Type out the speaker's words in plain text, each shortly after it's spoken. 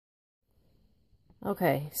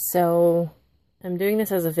Okay, so I'm doing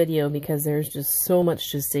this as a video because there's just so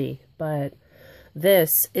much to see, but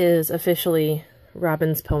this is officially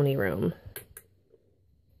Robin's pony room.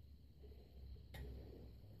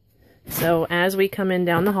 So as we come in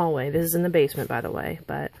down the hallway, this is in the basement by the way,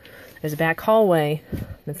 but there's a back hallway.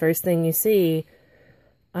 The first thing you see,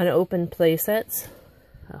 unopened play sets,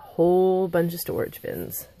 a whole bunch of storage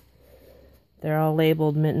bins. They're all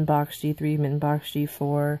labeled Mitten Box G3, Mitten Box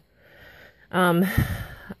G4.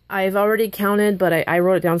 I've already counted, but I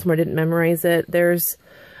wrote it down somewhere, I didn't memorize it. There's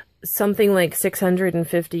something like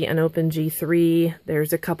 650 unopened G3.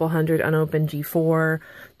 There's a couple hundred unopened G4.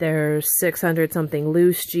 There's 600 something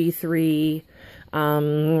loose G3.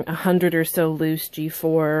 100 or so loose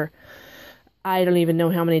G4. I don't even know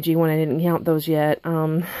how many G1. I didn't count those yet.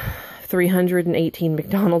 318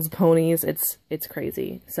 McDonald's ponies. It's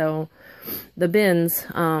crazy. So the bins,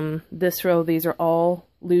 this row, these are all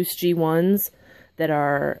loose G1s that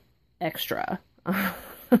are extra.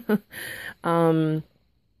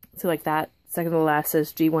 So like that second to the last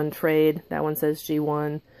says G1 trade. That one says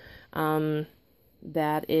G1.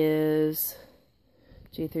 That is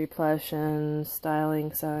G3 plush and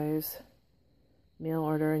styling size. Mail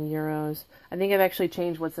order in euros. I think I've actually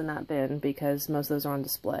changed what's in that bin because most of those are on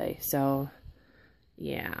display. So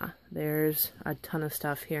yeah, there's a ton of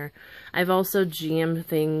stuff here. I've also jammed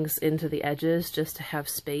things into the edges just to have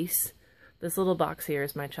space. This little box here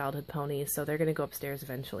is my childhood ponies, so they're going to go upstairs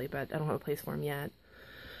eventually, but I don't have a place for them yet.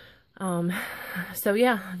 So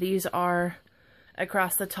yeah, these are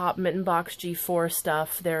across the top Mitten Box G4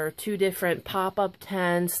 stuff. There are two different pop-up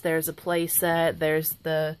tents. There's a play set. There's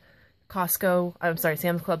the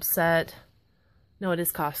Sam's Club set. No, it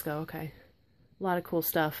is Costco, okay. A lot of cool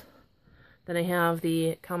stuff. Then I have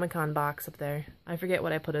the Comic-Con box up there. I forget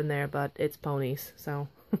what I put in there, but it's ponies, so.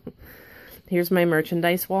 Here's my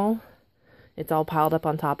merchandise wall. It's all piled up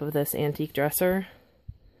on top of this antique dresser.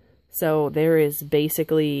 So there is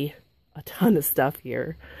basically a ton of stuff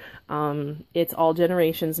here. It's all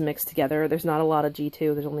generations mixed together. There's not a lot of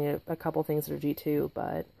G2. There's only a couple things that are G2,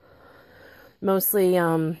 but mostly,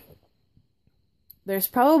 there's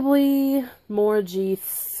probably more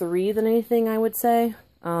G3 than anything, I would say.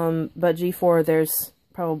 But G4, there's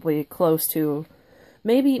probably close to,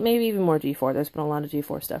 maybe even more G4. There's been a lot of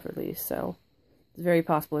G4 stuff released, so it's very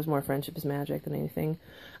possible there's more Friendship is Magic than anything.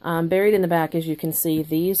 Buried in the back, as you can see,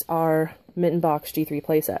 these are Mitten Box G3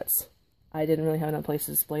 playsets. I didn't really have enough place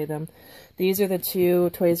to display them. These are the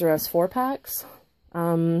two Toys R Us 4-packs. You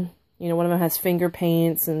know, one of them has finger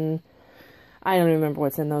paints, and I don't even remember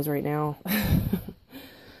what's in those right now.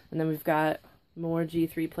 And then we've got more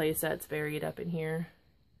G3 playsets buried up in here.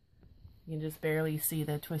 You can just barely see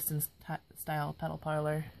the twist and style pedal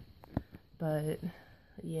parlor. But,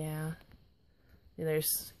 yeah.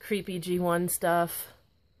 There's creepy G1 stuff.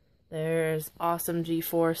 There's awesome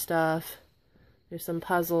G4 stuff. There's some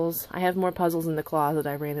puzzles. I have more puzzles in the closet.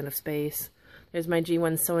 I ran out of space. There's my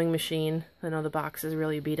G1 sewing machine. I know the box is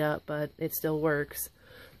really beat up, but it still works.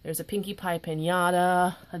 There's a Pinkie Pie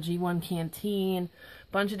pinata, a G1 canteen,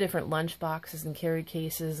 a bunch of different lunch boxes and carry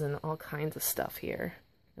cases and all kinds of stuff here.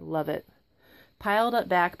 I love it. Piled up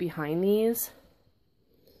back behind these,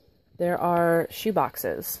 there are shoe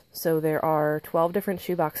boxes. So there are 12 different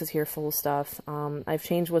shoe boxes here full of stuff. I've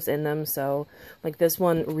changed what's in them, so like this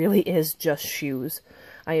one really is just shoes.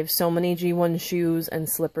 I have so many G1 shoes and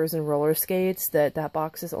slippers and roller skates that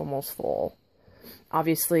box is almost full.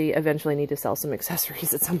 Obviously, eventually need to sell some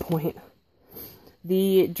accessories at some point.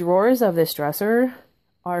 The drawers of this dresser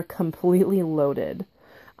are completely loaded.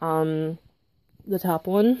 The top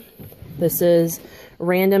one, this is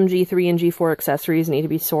random G3 and G4 accessories need to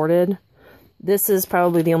be sorted. This is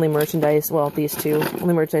probably the only merchandise, well, these two,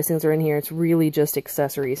 only merchandise things are in here. It's really just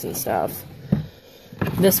accessories and stuff.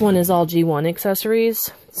 This one is all G1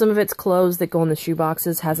 accessories. Some of it's clothes that go in the shoe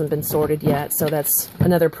boxes, hasn't been sorted yet, so that's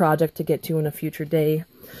another project to get to in a future day.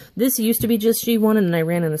 This used to be just G1, and then I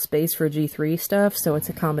ran out of space for G3 stuff, so it's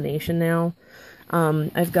a combination now.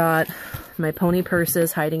 I've got my pony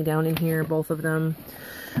purses hiding down in here, both of them.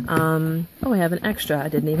 Oh, I have an extra. I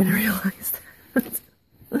didn't even realize that.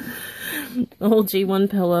 The whole G1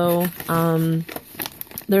 pillow.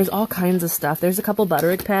 There's all kinds of stuff. There's a couple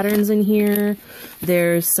Butterick patterns in here.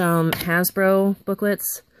 There's some Hasbro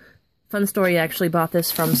booklets. Fun story, I actually bought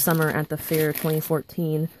this from Summer at the fair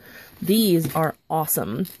 2014. These are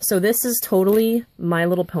awesome. So this is totally My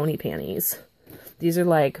Little Pony panties. These are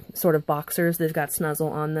like sort of boxers. They've got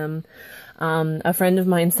snuzzle on them. A friend of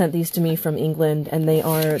mine sent these to me from England, and they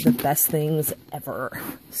are the best things ever.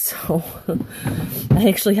 So I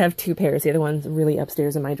actually have two pairs. The other one's really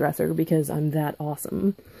upstairs in my dresser because I'm that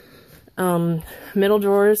awesome. Middle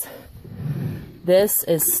drawers. This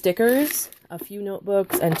is stickers, a few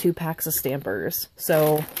notebooks, and 2 packs of stampers.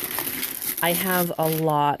 So I have a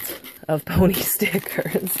lot of pony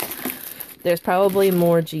stickers. There's probably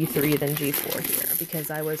more G3 than G4 here because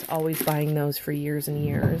I was always buying those for years and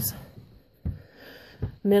years.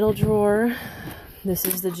 Middle drawer. This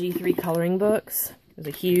is the G3 coloring books. There's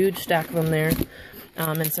a huge stack of them there.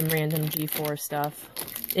 And some random G4 stuff.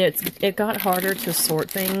 It got harder to sort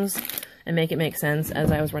things and make it make sense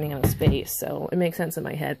as I was running out of space. So it makes sense in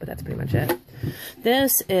my head, but that's pretty much it.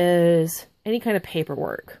 This is any kind of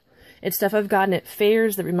paperwork. It's stuff I've gotten at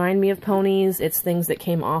fairs that remind me of ponies. It's things that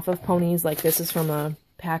came off of ponies. Like this is from a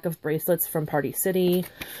pack of bracelets from Party City.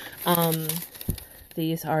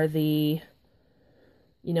 These are the,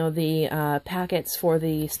 you know, the packets for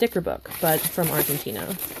the sticker book, but from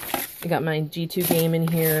Argentina. I got my G2 game in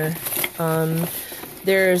here.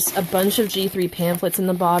 There's a bunch of G3 pamphlets in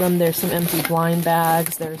the bottom. There's some empty blind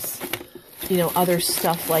bags. There's, you know, other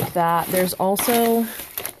stuff like that. There's also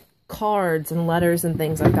cards and letters and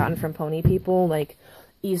things I've gotten from pony people, like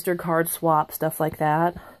Easter card swap, stuff like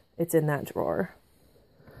that. It's in that drawer.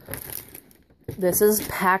 This is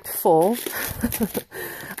packed full.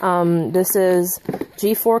 This is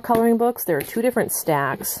G4 coloring books. There are 2 different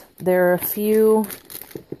stacks. There are a few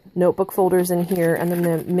notebook folders in here, and then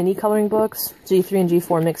the mini coloring books, G3 and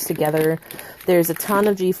G4 mixed together. There's a ton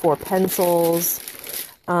of G4 pencils,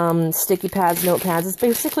 sticky pads, notepads. It's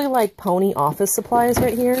basically like pony office supplies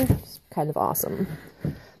right here. It's kind of awesome.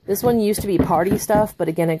 This one used to be party stuff, but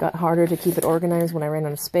again, it got harder to keep it organized when I ran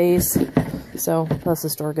out of space. So, plus the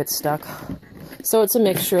store gets stuck. So it's a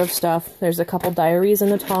mixture of stuff. There's a couple diaries in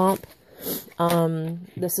the top.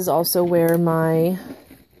 This is also where my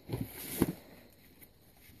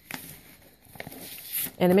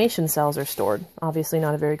animation cells are stored. Obviously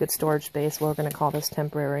not a very good storage space. We're going to call this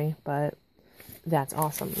temporary, but that's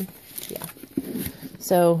awesome. Yeah.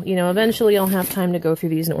 So, you know, eventually I'll have time to go through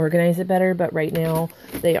these and organize it better, but right now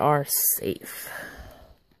they are safe.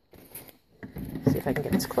 See if I can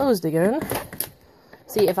get this closed again.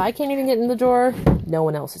 See, if I can't even get in the drawer, no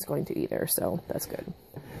one else is going to either, so that's good.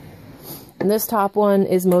 And this top one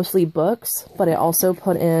is mostly books, but I also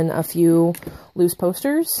put in a few loose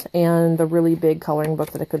posters and the really big coloring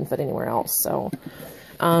book that I couldn't fit anywhere else. So,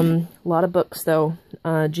 a lot of books though.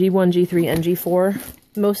 G1, G3, and G4.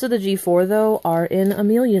 Most of the G4 though are in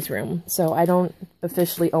Amelia's room, so I don't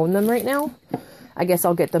officially own them right now. I guess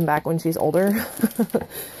I'll get them back when she's older.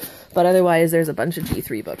 But otherwise, there's a bunch of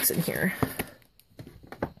G3 books in here.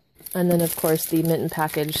 And then, of course, the Mint and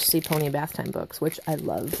Package Sea Pony Bath Time books, which I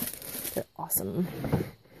love. They're awesome.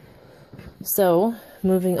 So,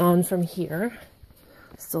 moving on from here,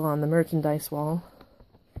 still on the merchandise wall,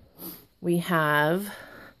 we have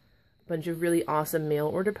a bunch of really awesome mail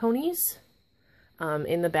order ponies.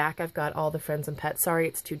 In the back, I've got all the Friends and Pets. Sorry,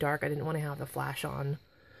 it's too dark. I didn't want to have the flash on.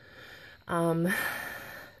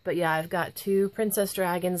 But yeah, I've got 2 Princess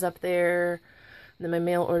Dragons up there. And then my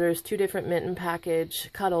mail orders, 2 different Mint and Package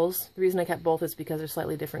Cuddles. The reason I kept both is because they're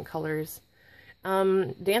slightly different colors.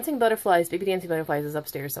 Dancing Butterflies, Baby Dancing Butterflies is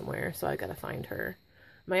upstairs somewhere, so I gotta find her.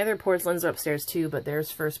 My other porcelains are upstairs too, but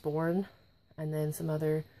there's Firstborn. And then some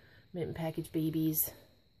other Mint and Package babies.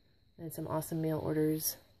 And some awesome mail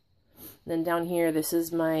orders. And then down here, this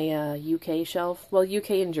is my UK shelf. Well,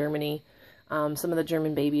 UK and Germany. Some of the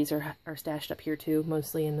German babies are stashed up here too,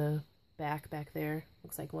 mostly in the back there.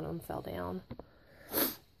 Looks like one of them fell down.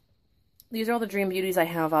 These are all the Dream Beauties I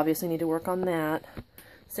have. Obviously need to work on that.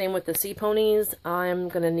 Same with the Sea Ponies. I'm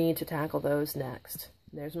going to need to tackle those next.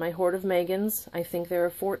 There's my Horde of Megans. I think there are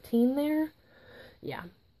 14 there. Yeah.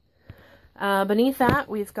 Beneath that,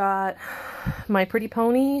 we've got my Pretty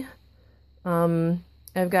Pony.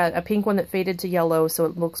 I've got a pink one that faded to yellow, so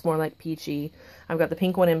it looks more like peachy. I've got the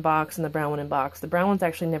pink one in box and the brown one in box. The brown one's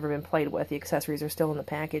actually never been played with. The accessories are still in the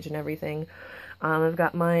package and everything. I've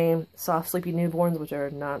got my Soft Sleepy Newborns, which are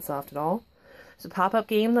not soft at all. It's a pop-up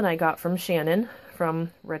game that I got from Shannon from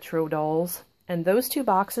Retro Dolls. And those 2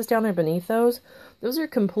 boxes down there beneath those are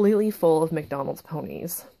completely full of McDonald's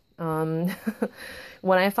ponies. When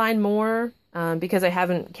I find more, because I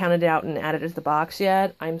haven't counted it out and added it to the box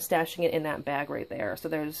yet, I'm stashing it in that bag right there. So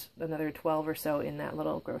there's another 12 or so in that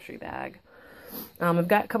little grocery bag. I've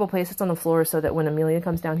got a couple places on the floor so that when Amelia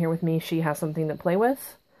comes down here with me, she has something to play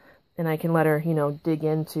with. And I can let her, you know, dig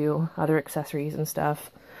into other accessories and stuff.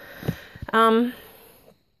 The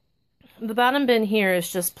bottom bin here is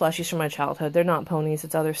just plushies from my childhood. They're not ponies,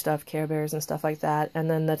 it's other stuff, Care Bears and stuff like that. And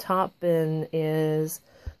then the top bin is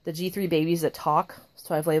the G3 babies that talk.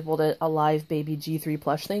 So I've labeled it Alive Baby G3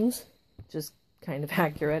 Plush Things, which is kind of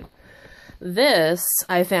accurate. This,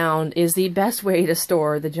 I found, is the best way to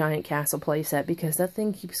store the giant castle playset because that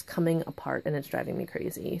thing keeps coming apart and it's driving me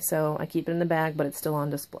crazy. So I keep it in the bag, but it's still on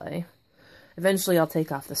display. Eventually I'll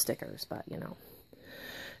take off the stickers, but you know.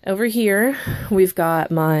 Over here, we've got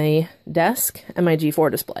my desk and my G4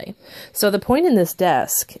 display. So the point in this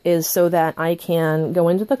desk is so that I can go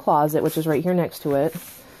into the closet, which is right here next to it,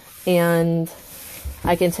 and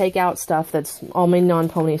I can take out stuff that's all my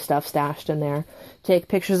non-pony stuff stashed in there, take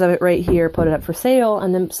pictures of it right here, put it up for sale,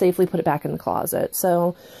 and then safely put it back in the closet.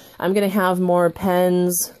 So I'm going to have more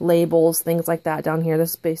pens, labels, things like that down here.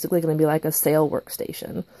 This is basically going to be like a sale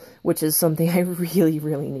workstation, which is something I really,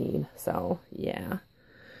 really need. So, yeah.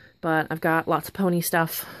 But I've got lots of pony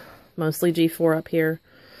stuff, mostly G4 up here.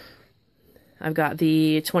 I've got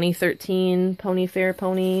the 2013 Pony Fair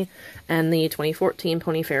pony and the 2014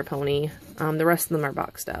 Pony Fair pony. The rest of them are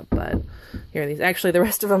boxed up, but here are these. Actually, the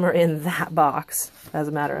rest of them are in that box, as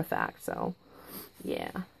a matter of fact. So,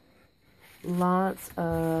 yeah. Lots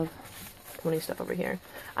of pony stuff over here.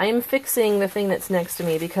 I am fixing the thing that's next to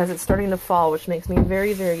me because it's starting to fall, which makes me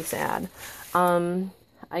very, very sad.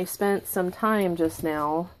 I spent some time just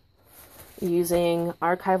now using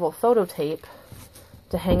archival photo tape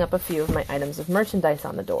to hang up a few of my items of merchandise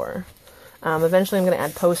on the door. Eventually I'm going to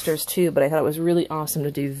add posters too, but I thought it was really awesome to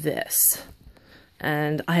do this.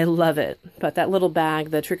 And I love it. But that little bag,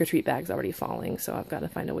 the trick-or-treat bag's already falling, so I've got to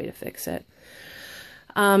find a way to fix it.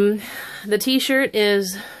 The t-shirt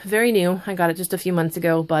is very new. I got it just a few months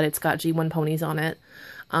ago, but it's got G1 ponies on it.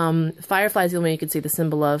 Firefly's the only one you can see the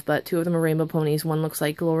symbol of, but two of them are rainbow ponies. One looks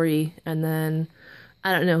like Glory, and then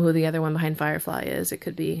I don't know who the other one behind Firefly is. It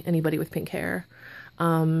could be anybody with pink hair.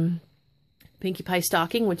 Pinkie Pie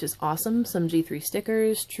stocking, which is awesome. Some G3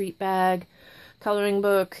 stickers, treat bag, coloring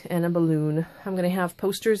book, and a balloon. I'm going to have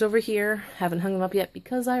posters over here. Haven't hung them up yet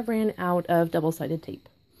because I ran out of double-sided tape.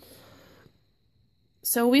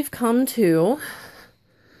 So we've come to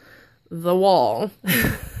the wall.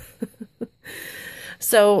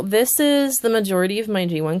 So this is the majority of my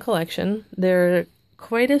G1 collection. There are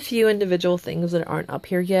quite a few individual things that aren't up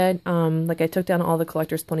here yet. Like I took down all the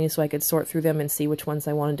collector's ponies so I could sort through them and see which ones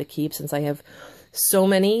I wanted to keep, since I have so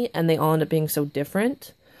many and they all end up being so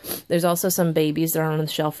different. There's also some babies that are on the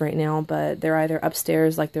shelf right now, but they're either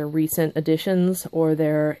upstairs like they're recent additions or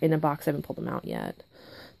they're in a box. I haven't pulled them out yet.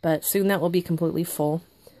 But soon that will be completely full.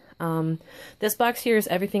 This box here is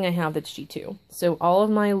everything I have that's G2. So all of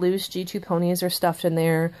my loose G2 ponies are stuffed in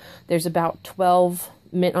there. There's about 12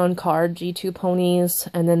 mint on card G2 ponies,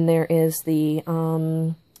 and then there is the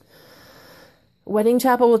Wedding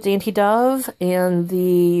Chapel with Dainty Dove and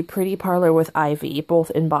the Pretty Parlor with Ivy,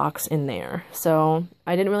 both in box in there. So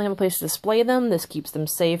I didn't really have a place to display them. This keeps them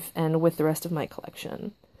safe and with the rest of my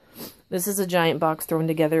collection. This is a giant box thrown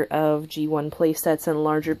together of G1 playsets and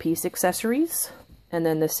larger piece accessories. And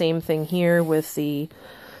then the same thing here with the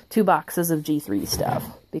 2 boxes of G3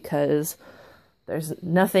 stuff, because there's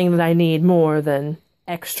nothing that I need more than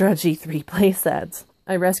extra G3 playsets.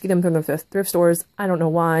 I rescued them from the thrift stores. I don't know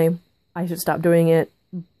why. I should stop doing it,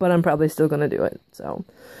 but I'm probably still going to do it. So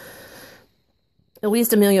at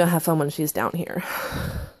least Amelia will have fun when she's down here.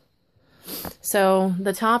 So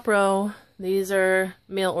the top row, these are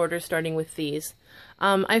mail orders starting with these.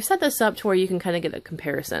 I've set this up to where you can kind of get a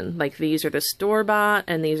comparison. Like, these are the store-bought,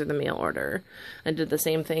 and these are the mail order. I did the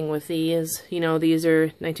same thing with these. You know, these are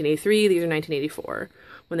 1983, these are 1984,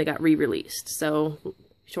 when they got re-released. So,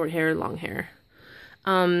 short hair, long hair.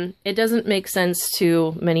 It doesn't make sense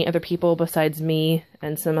to many other people besides me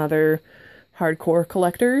and some other hardcore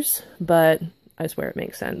collectors, but I swear it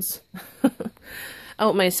makes sense.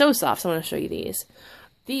 Oh, my So Softs, I want to show you these.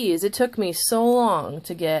 These, it took me so long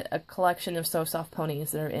to get a collection of So Soft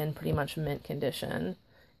ponies that are in pretty much mint condition.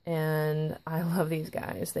 And I love these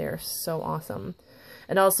guys. They are so awesome.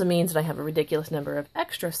 It also means that I have a ridiculous number of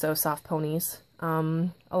extra So Soft ponies.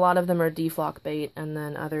 A lot of them are deflock bait, and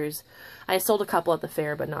then others, I sold a couple at the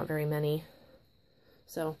fair, but not very many.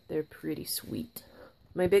 So they're pretty sweet.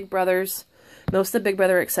 My Big Brothers, most of the Big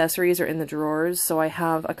Brother accessories are in the drawers, so I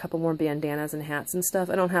have a couple more bandanas and hats and stuff.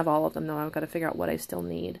 I don't have all of them, though. I've got to figure out what I still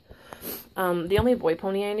need. The only boy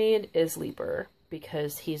pony I need is Leaper,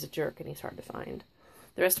 because he's a jerk and he's hard to find.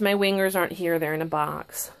 The rest of my wingers aren't here. They're in a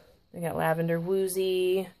box. I got Lavender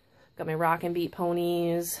Woozy, got my Rock and Beat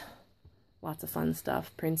ponies, lots of fun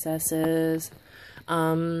stuff, princesses.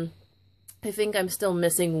 I think I'm still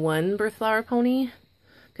missing one Birthflower pony.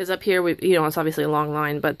 Because up here, it's obviously a long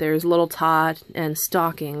line, but there's Little Tot and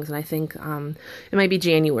Stockings, and I think it might be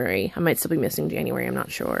January. I might still be missing January, I'm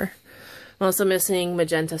not sure. I'm also missing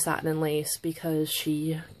Magenta Satin and Lace, because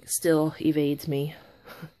she still evades me.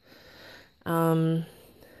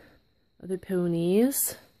 Other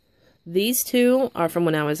ponies. These two are from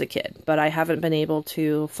when I was a kid, but I haven't been able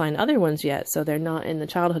to find other ones yet, so they're not in the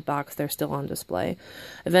childhood box. They're still on display.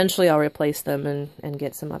 Eventually, I'll replace them and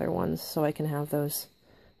get some other ones so I can have those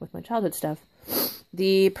with my childhood stuff.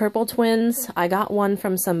 The purple twins, I got one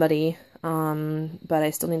from somebody, but I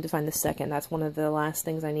still need to find the second. That's one of the last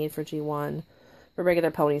things I need for G1, for regular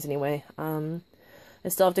ponies anyway. I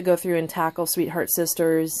still have to go through and tackle Sweetheart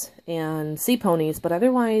Sisters and Sea Ponies, but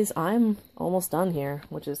otherwise I'm almost done here,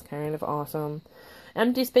 which is kind of awesome.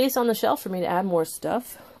 Empty space on the shelf for me to add more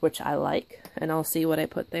stuff, which I like, and I'll see what I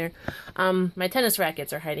put there. My tennis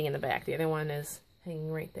rackets are hiding in the back. The other one is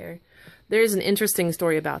hanging right there. There's an interesting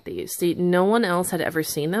story about these. See, no one else had ever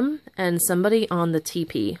seen them, and somebody on the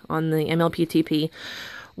TP, on the MLP TP,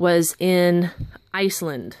 was in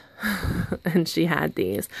Iceland, and she had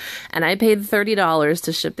these. And I paid $30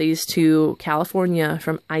 to ship these to California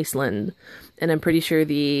from Iceland, and I'm pretty sure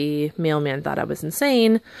the mailman thought I was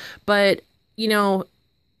insane, but, you know,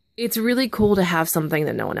 it's really cool to have something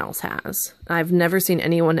that no one else has. I've never seen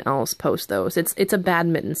anyone else post those. It's a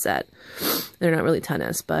badminton set. They're not really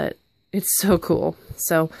tennis, but it's so cool.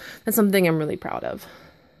 So that's something I'm really proud of.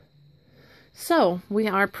 So we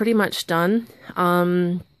are pretty much done.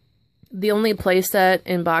 The only playset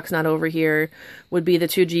in box not over here would be the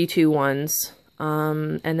two G2 ones.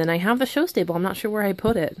 And then I have the show stable. I'm not sure where I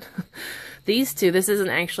put it. These two, this isn't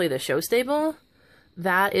actually the show stable.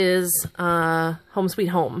 That is Home Sweet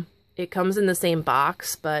Home. It comes in the same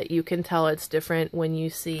box, but you can tell it's different when you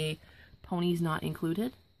see ponies not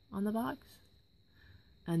included on the box.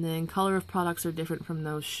 And then color of products are different from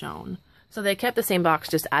those shown. So they kept the same box,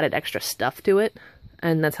 just added extra stuff to it.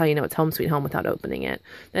 And that's how you know it's Home Sweet Home without opening it.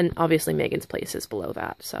 And obviously Megan's Place is below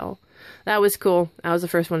that. So that was cool. I was the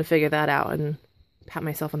first one to figure that out and pat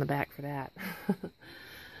myself on the back for that.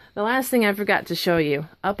 The last thing I forgot to show you,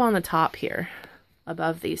 up on the top here,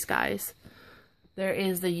 above these guys, there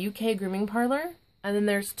is the UK Grooming Parlor. And then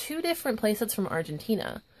there's two different playsets from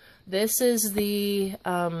Argentina. This is the,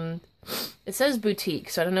 it says boutique,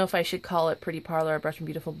 so I don't know if I should call it Pretty Parlor or Brush and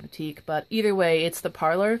Beautiful Boutique, but either way, it's the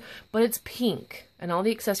parlor, but it's pink, and all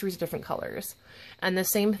the accessories are different colors. And the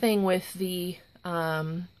same thing with the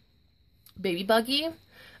baby buggy.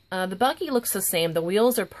 The buggy looks the same. The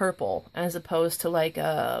wheels are purple, as opposed to like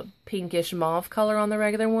a pinkish mauve color on the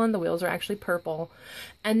regular one. The wheels are actually purple.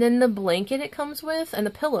 And then the blanket it comes with, and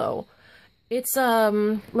the pillow, it's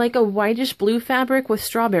like a whitish blue fabric with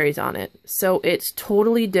strawberries on it. So it's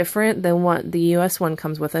totally different than what the US one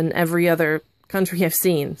comes with and every other country I've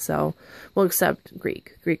seen. So, well, except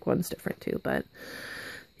Greek. Greek one's different too. But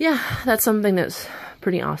yeah, that's something that's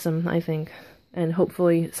pretty awesome, I think. And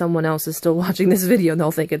hopefully someone else is still watching this video and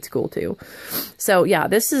they'll think it's cool too. So yeah,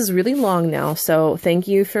 this is really long now. So thank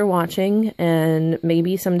you for watching, and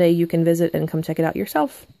maybe someday you can visit and come check it out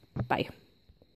yourself. Bye.